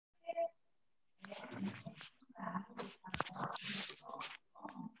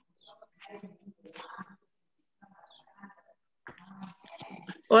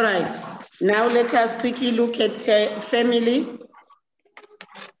All right, now let us quickly look at family,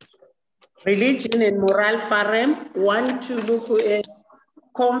 religion and moral farem. Want to look at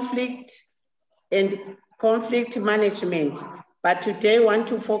conflict and conflict management. But today I want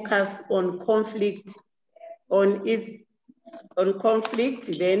to focus on conflict, on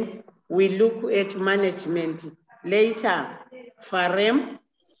conflict, then we look at management. Later, farem,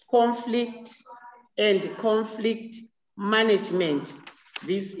 conflict and conflict management.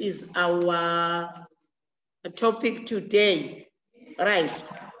 This is our topic today, right?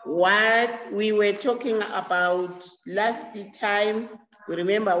 What we were talking about last time, you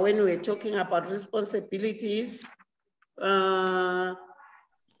remember when we were talking about responsibilities,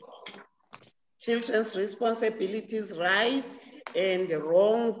 children's responsibilities, rights and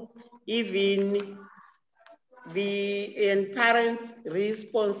wrongs, even and parents'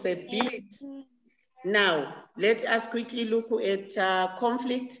 responsibility. Now, let us quickly look at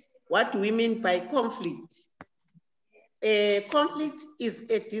conflict. What do we mean by conflict? Conflict is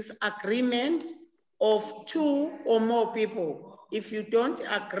a disagreement of two or more people. If you don't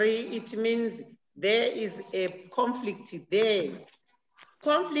agree, it means there is a conflict there.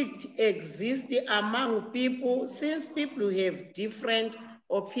 Conflict exists among people since people have different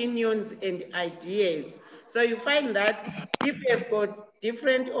opinions and ideas. So you find that people have got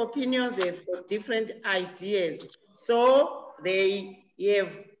different opinions, they've got different ideas. So they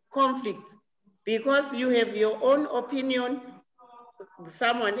have conflicts because you have your own opinion,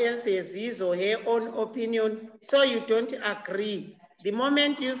 someone else has his or her own opinion, so you don't agree. The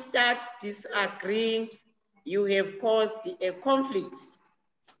moment you start disagreeing, you have caused a conflict.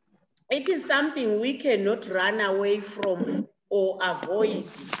 It is something we cannot run away from or avoid.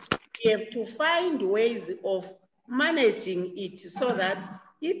 We have to find ways of managing it so that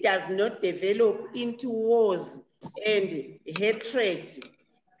it does not develop into wars and hatred.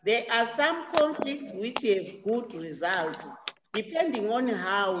 There are some conflicts which have good results, depending on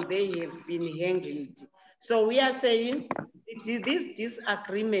how they have been handled. So we are saying this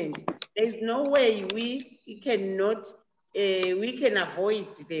disagreement, there is no way we can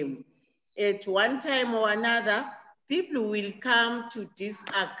avoid them. At one time or another, people will come to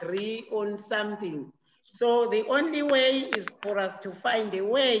disagree on something. So the only way is for us to find a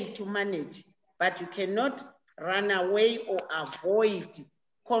way to manage, but you cannot run away or avoid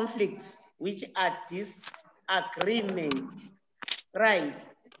conflicts, which are disagreements, right?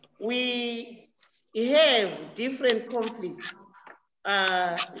 We have different conflicts.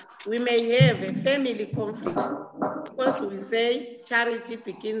 We may have a family conflict because we say charity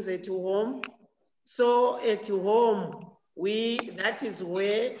begins at home. So at home, that is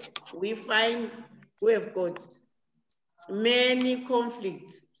where we find we have got many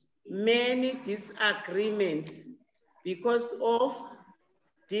conflicts, many disagreements because of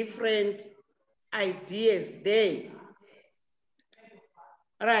different ideas there.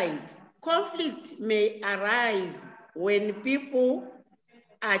 Right. Conflict may arise when people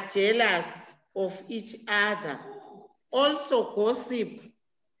are jealous of each other. Also gossip.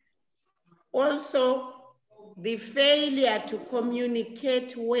 Also the failure to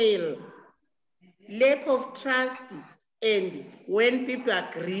communicate well, lack of trust, and when people are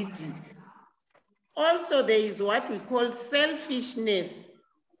greedy. Also, there is what we call selfishness,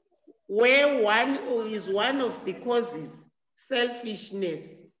 where one is one of the causes,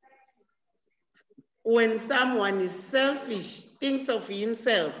 selfishness. When someone is selfish, thinks of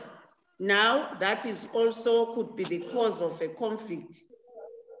himself, now that is also could be the cause of a conflict.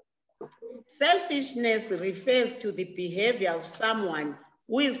 Selfishness refers to the behavior of someone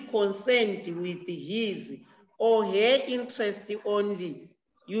who is concerned with his or her interest only.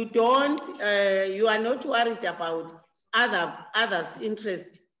 You are not worried about others'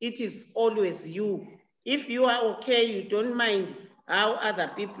 interest. It is always you. If you are okay, you don't mind how other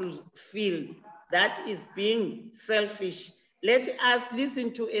people feel. That is being selfish. Let us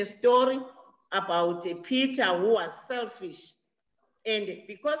listen to a story about Peter who was selfish. And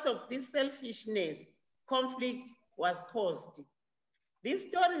because of this selfishness, conflict was caused. This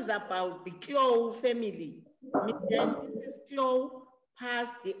story is about the Clow family. Mr. and Mrs. Clow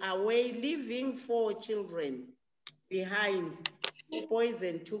passed away, leaving 4 children behind, 2 boys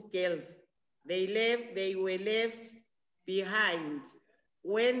and 2 girls. They were left behind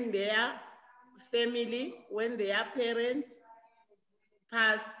when their parents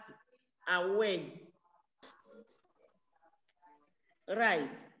passed away. Right.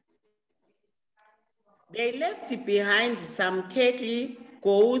 They left behind some cattle,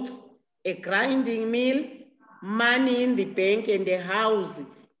 goats, a grinding mill, money in the bank, and a house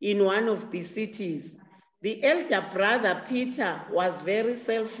in one of the cities. The elder brother, Peter, was very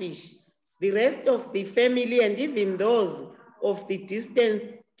selfish. The rest of the family and even those of the distant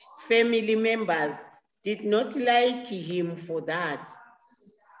family members did not like him for that.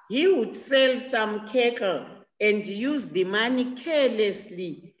 He would sell some cattle and use the money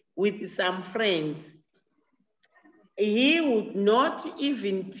carelessly with some friends. He would not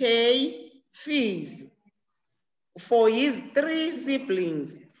even pay fees for his 3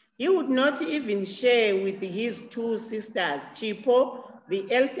 siblings. He would not even share with his 2 sisters. Chipo,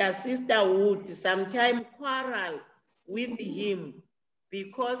 the elder sister, would sometimes quarrel with him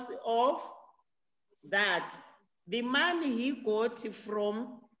because of that. The money he got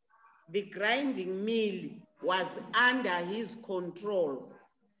from the grinding mill was under his control.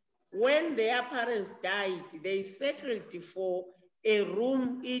 When their parents died, they settled for a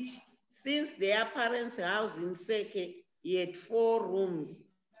room each. Since their parents' house in Seke, he had 4 rooms.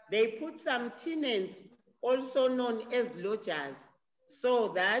 They put some tenants, also known as lodgers, so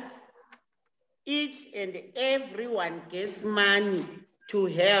that each and everyone gets money to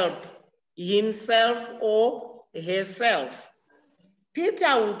help himself or herself.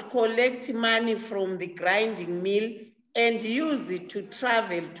 Peter would collect money from the grinding mill and use it to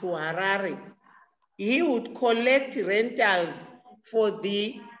travel to Harare. He would collect rentals for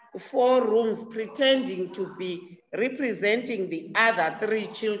the 4 rooms, pretending to be representing the other 3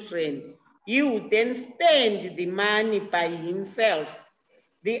 children. He would then spend the money by himself.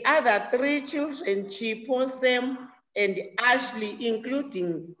 The other 3 children, Chipo, Sam, and Ashley,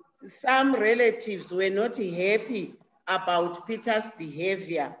 including some relatives, were not happy about Peter's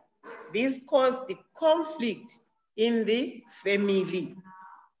behavior. This caused conflict in the family.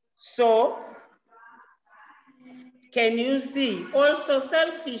 So, can you see? Also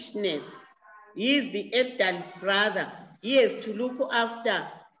selfishness. He is the elder brother. He has to look after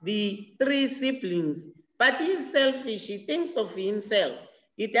the 3 siblings, but he is selfish. He thinks of himself.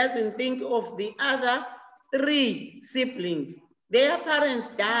 He doesn't think of the other 3 siblings. Their parents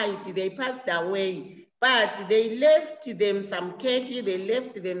died, they passed away, but they left them some cattle, they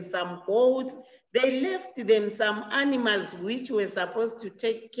left them some goats, they left them some animals which were supposed to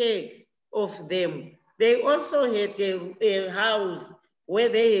take care of them. They also had a house where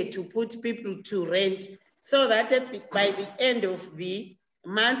they had to put people to rent, so that by the end of the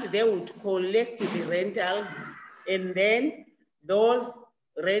month, they would collect the rentals, and then those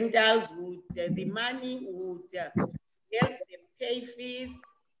rentals would, the money would help them pay fees,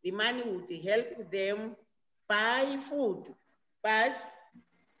 the money would help them buy food. But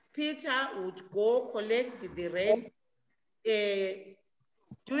Peter would go collect the rent,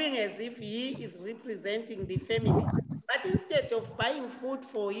 doing as if he is representing the family. But instead of buying food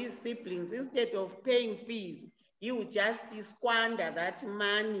for his siblings, instead of paying fees, he would just squander that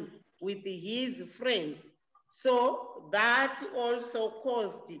money with his friends. So that also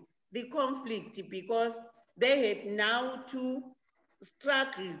caused the conflict, because they had now to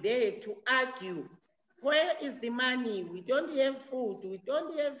struggle, they had to argue. Where is the money? We don't have food, we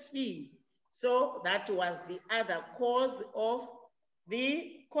don't have fees. So that was the other cause of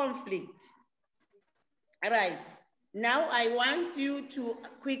the conflict. All right, now I want you to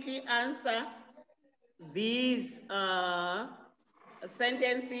quickly answer these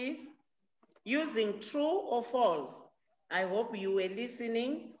sentences using true or false. I hope you were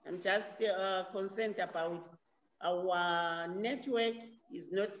listening. I'm just concerned about our network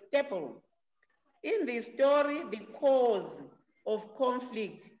is not stable. In the story, the cause of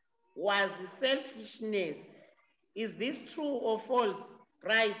conflict was selfishness. Is this true or false?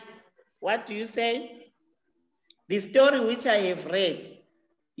 Bryce, what do you say? The story which I have read,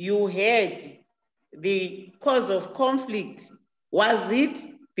 you heard the cause of conflict. Was it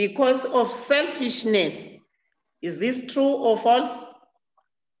because of selfishness? Is this true or false?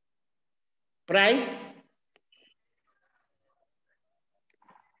 Bryce?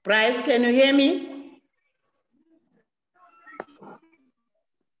 Bryce, can you hear me?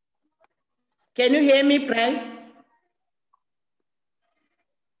 Can you hear me, Bryce?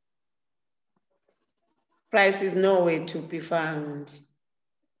 Bryce is nowhere to be found.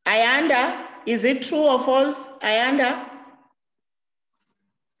 Ayanda, is it true or false? Ayanda?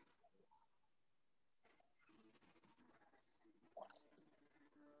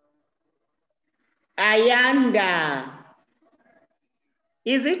 Ayanda,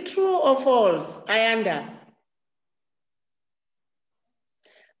 is it true or false? Ayanda?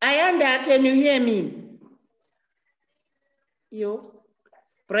 Ayanda, can you hear me? You?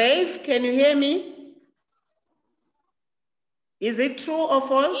 Brave, can you hear me? Is it true or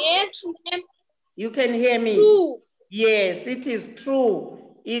false? Yes, ma'am. You can hear me. True. Yes, it is true.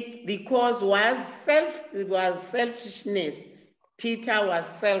 The cause was selfishness. Peter was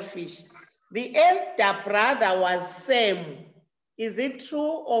selfish. The elder brother was Sam. Is it true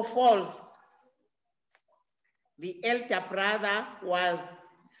or false? The elder brother was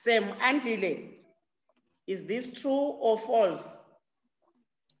Sam. Andile, is this true or false?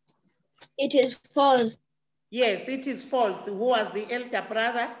 It is false. Yes, it is false. Who was the elder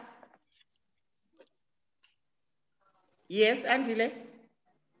brother? Yes, Andile?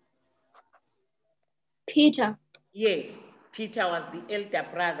 Peter. Yes, Peter was the elder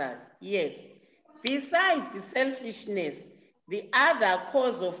brother. Yes. Besides selfishness, the other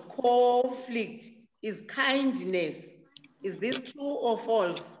cause of conflict is kindness. Is this true or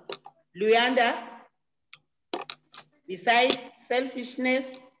false? Luyanda? Besides selfishness,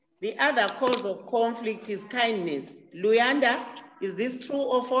 the other cause of conflict is kindness. Luyanda, is this true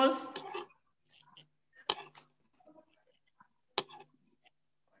or false?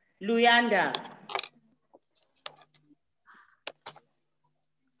 Luyanda.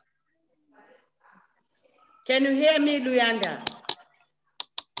 Can you hear me, Luyanda?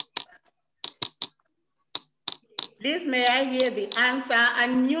 Please, may I hear the answer?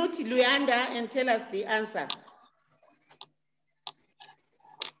 Unmute Luyanda and tell us the answer.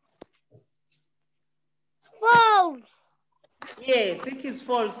 False. Yes, it is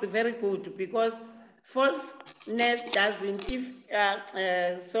false. Very good, because falseness doesn't,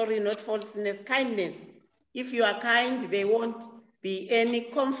 sorry, not falseness, kindness. If you are kind, there won't be any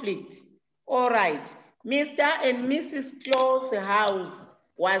conflict. All right. Mr. and Mrs. Claus' house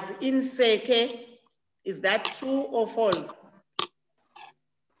was in Seke. Is that true or false?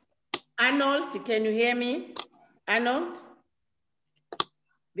 Arnold, can you hear me? Arnold?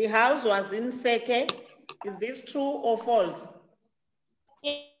 The house was in Seke. Is this true or false?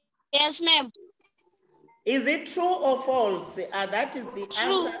 Yes, ma'am. Is it true or false? That is the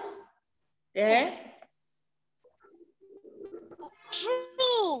True. answer. Eh?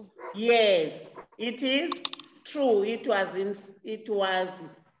 True. Yes, it is true. It was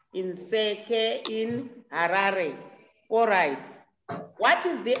in Seke in Harare. All right. What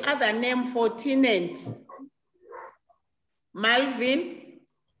is the other name for tenant? Malvin,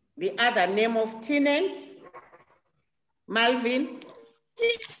 the other name of tenant? Malvin?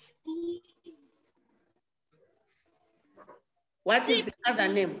 What is the other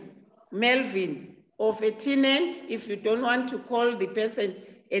name? Melvin, of a tenant. If you don't want to call the person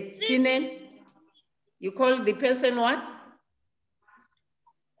a tenant, you call the person what?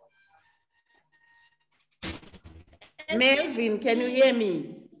 Melvin, can you hear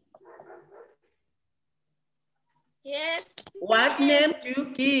me? Yes. What name do you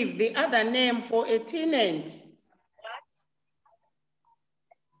give the other name for a tenant?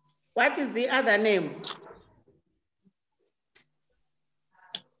 What is the other name?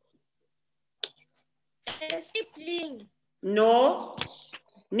 A sibling. No.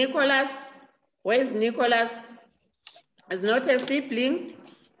 Nicholas. Where's Nicholas? It's not a sibling.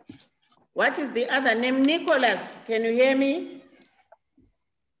 What is the other name? Nicholas, can you hear me?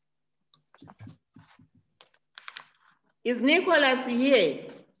 Is Nicholas here?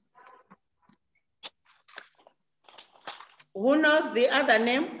 Who knows the other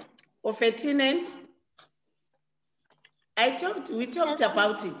name of a tenant? We talked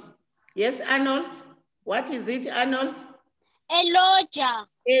about it. Yes, Arnold? What is it, Arnold? A lodger.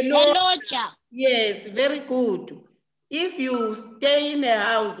 A lodger. Yes, very good. If you stay in a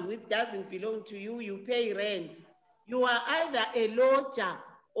house which doesn't belong to you, you pay rent. You are either a lodger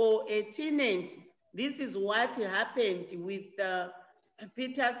or a tenant. This is what happened with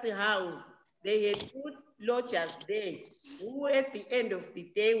Peter's house. They had put lodgers there who at the end of the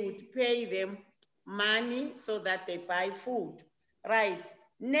day would pay them money so that they buy food. Right.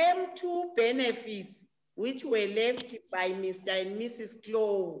 Name 2 benefits which were left by Mr. and Mrs.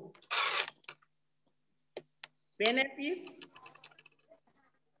 Clow. Benefits?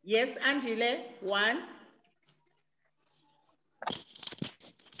 Yes, Angela, 1.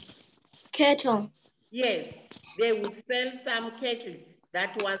 Cattle. Yes, they would sell some cattle.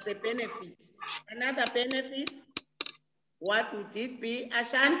 That was a benefit. Another benefit, what would it be?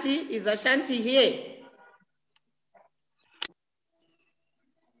 Ashanti, is Ashanti here?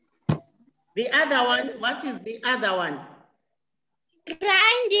 The other one, what is the other one?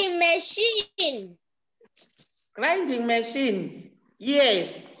 Grinding machine. Grinding machine,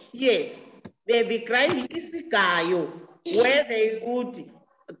 yes, yes. The grinding is where they would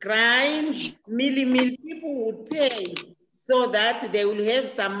grind, people would pay so that they will have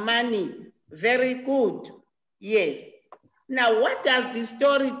some money. Very good, yes. Now, what does the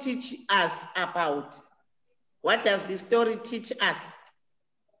story teach us about? What does the story teach us?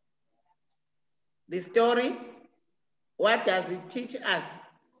 The story, what does it teach us?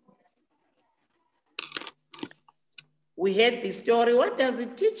 We heard the story. What does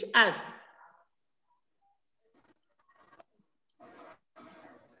it teach us?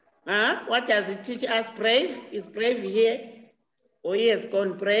 Huh? What does it teach us? Brave? Is Brave here? Oh, he has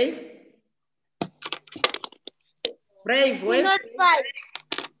gone. Brave? Brave, where's not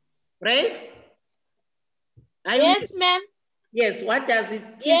fight. Brave? Yes, ma'am. Yes, what does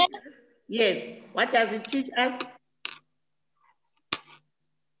it teach us? Yes, what does it teach us?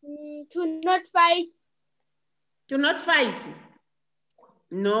 To not fight. To not fight.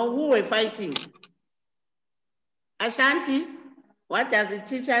 No, who were fighting? Ashanti, what does it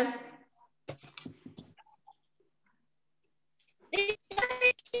teach us? It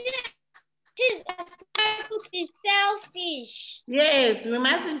teaches us not to be selfish. Yes, we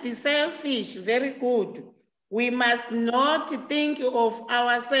mustn't be selfish. Very good. We must not think of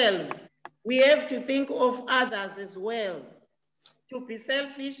ourselves. We have to think of others as well. To be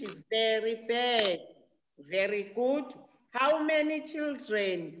selfish is very bad. Very good. How many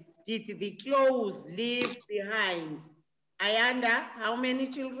children did the clothes leave behind? Ayanda, how many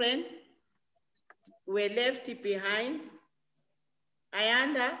children were left behind?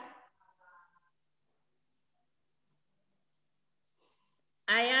 Ayanda?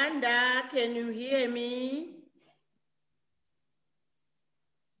 Ayanda, can you hear me?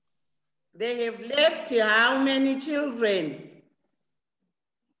 They have left how many children?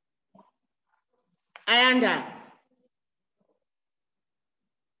 Ayanda?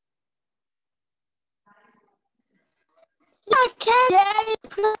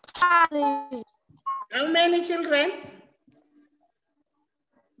 How many children?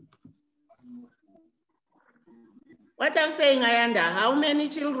 What I'm saying, Ayanda, how many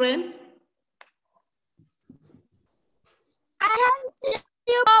children?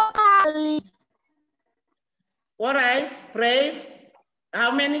 All right, Brave.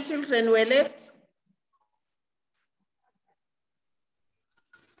 How many children were left?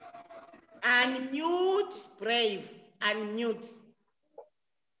 Unmute, Brave, unmute.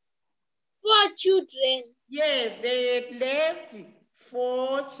 4 children. Yes, they had left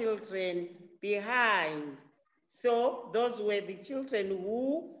 4 children behind. So those were the children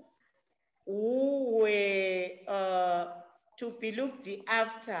who were to be looked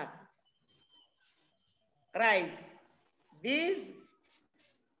after. Right. These,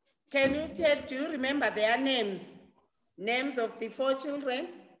 can you tell, do you remember their names? Names of the 4 children?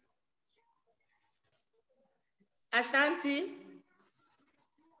 Ashanti?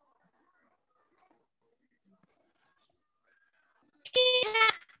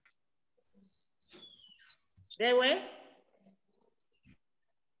 They were?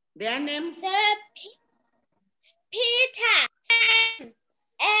 Their names? Peter,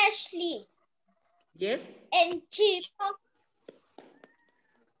 Ashley. Yes. And Chip.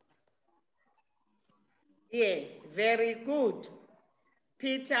 Yes, very good.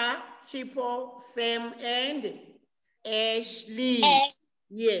 Peter, Chipo, Sam, and Ashley.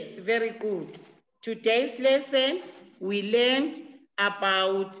 Yes, very good. Today's lesson, we learned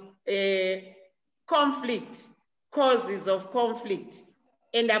about conflict, causes of conflict.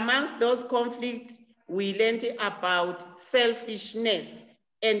 And amongst those conflicts, we learned about selfishness.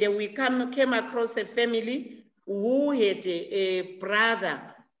 And we came across a family who had a brother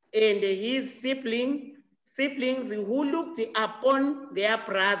and his siblings who looked upon their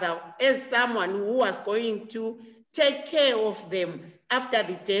brother as someone who was going to take care of them after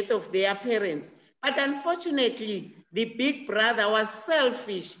the death of their parents. But unfortunately, the big brother was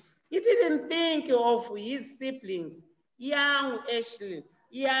selfish. He didn't think of his siblings, young Ashley,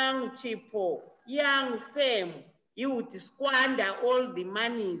 young Chipo, young Sam. He would squander all the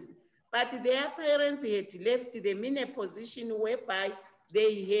monies. But their parents had left them in a position whereby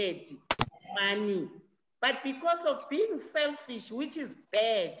they had money. But because of being selfish, which is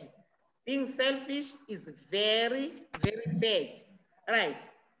bad, being selfish is very, very bad. Right.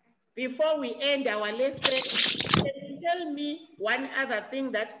 Before we end our lesson, can you tell me one other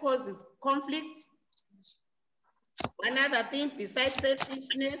thing that causes conflict? One other thing besides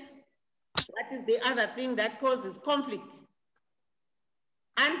selfishness? What is the other thing that causes conflict?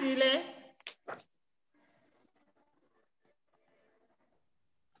 Andile?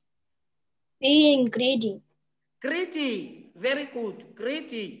 Being greedy. Greedy, very good,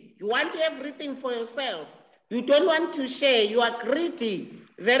 greedy. You want everything for yourself. You don't want to share, you are greedy.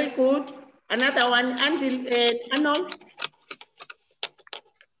 Very good. Another one, Arnold.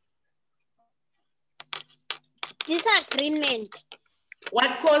 Disagreement.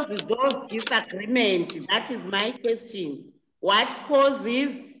 What causes those disagreements? That is my question. What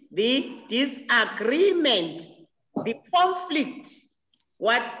causes the disagreement, the conflict?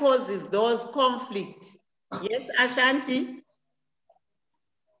 What causes those conflicts? Yes, Ashanti?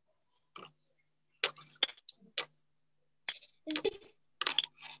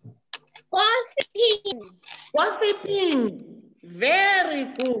 Gossiping. Gossiping. Very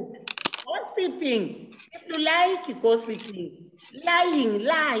good. Gossiping. If you like gossiping, lying,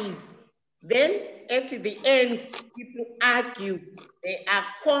 lies, then at the end, people argue. There are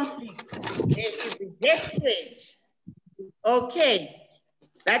conflicts. There is hatred. Okay.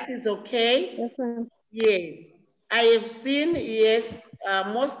 That is okay. Yes, ma'am. Yes. I have seen, yes,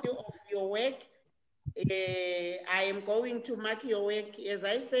 most of your work. I am going to mark your work. As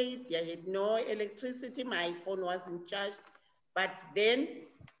I said, I had no electricity. My phone wasn't charged. But then,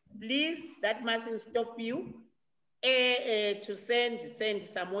 please, that mustn't stop you to send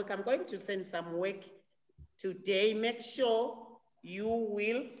some work. I'm going to send some work today. Make sure you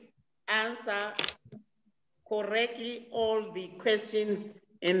will answer correctly all the questions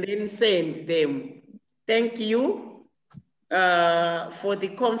and then send them. Thank you for the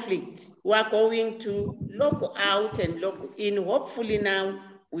conflict. We are going to log out and log in. Hopefully now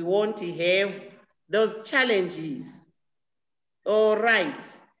we won't have those challenges. All right.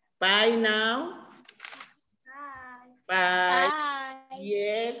 Bye now. Bye. Bye.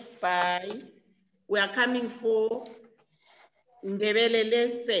 Yes, bye. We are coming for Ndebele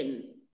lesson.